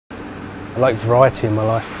I like variety in my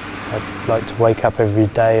life. I'd like to wake up every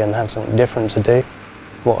day and have something different to do.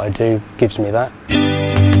 What I do gives me that.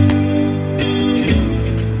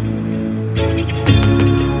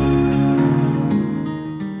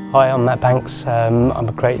 Hi, I'm Matt Banks. I'm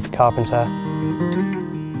a creative carpenter.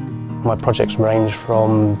 My projects range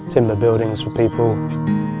from timber buildings for people,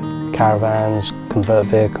 caravans, convert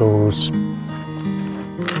vehicles.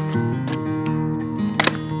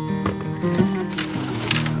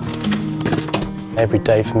 Every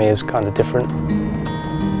day for me is kind of different.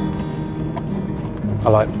 I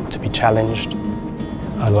like to be challenged.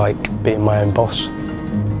 I like being my own boss.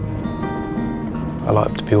 I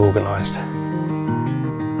like to be organised.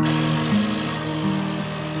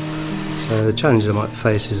 So the challenge I might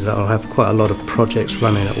face is that I'll have quite a lot of projects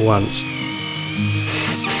running at once.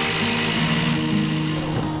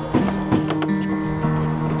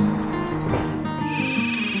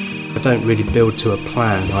 I don't really build to a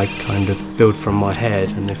plan, I kind of build from my head,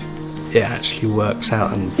 and if it actually works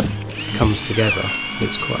out and comes together,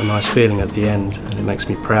 it's quite a nice feeling at the end, and it makes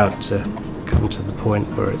me proud to come to the point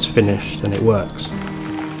where it's finished and it works.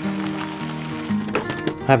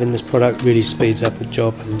 Having this product really speeds up a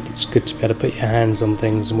job, and it's good to be able to put your hands on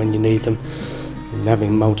things when you need them. And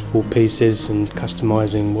having multiple pieces and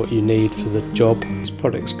customising what you need for the job. This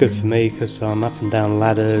product's good for me because I'm up and down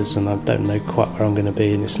ladders and I don't know quite where I'm going to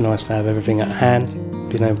be, and it's nice to have everything at hand.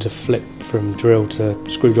 Being able to flip from drill to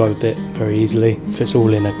screwdriver bit very easily, fits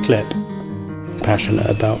all in a clip. I'm passionate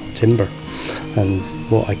about timber and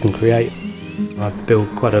what I can create. I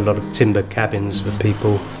build quite a lot of timber cabins for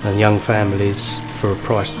people and young families for a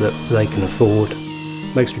price that they can afford.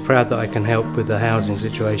 It makes me proud that I can help with the housing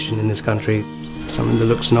situation in this country. Something that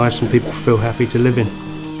looks nice and people feel happy to live in.